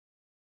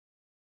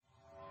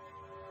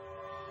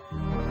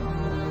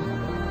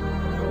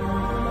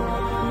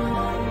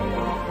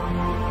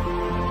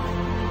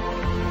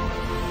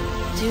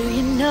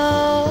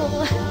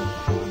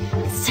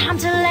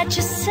to let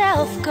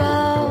yourself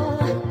go.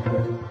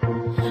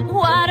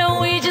 Why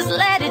don't we just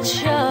let it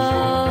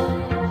show?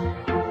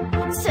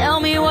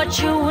 Tell me what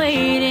you're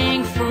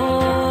waiting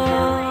for.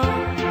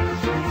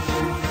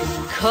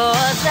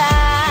 'Cause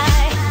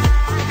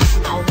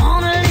I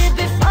wanna live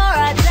before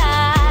I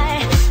die.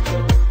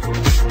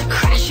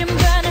 Crash and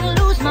burn and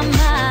lose my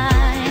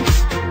mind.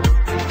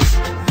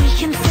 We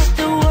can set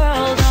the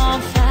world on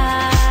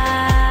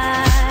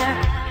fire.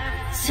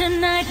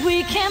 Tonight we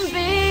can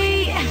be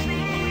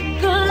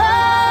glorious.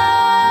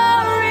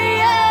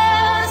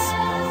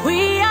 We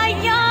are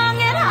young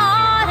at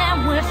heart and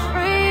we're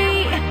free.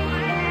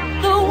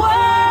 The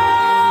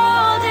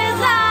world is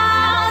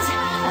ours.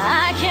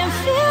 I can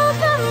feel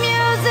the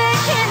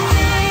music in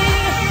me.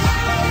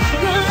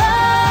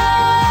 Glorious.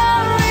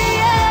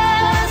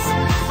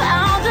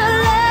 Found a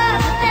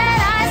love that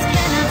eyes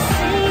cannot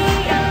see.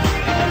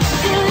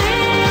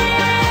 Delirious.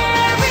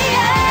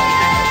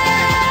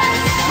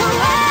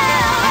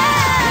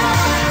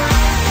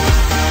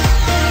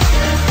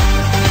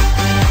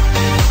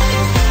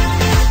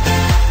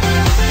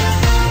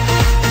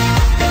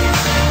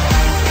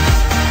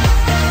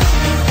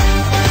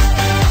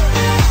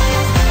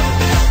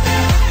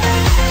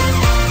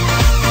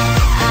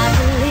 I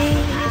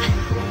believe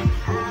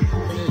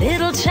the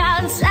little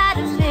child inside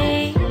of me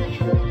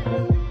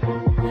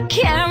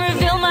can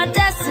reveal my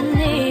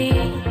destiny,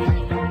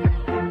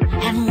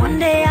 and one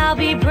day I'll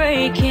be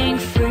breaking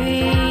free.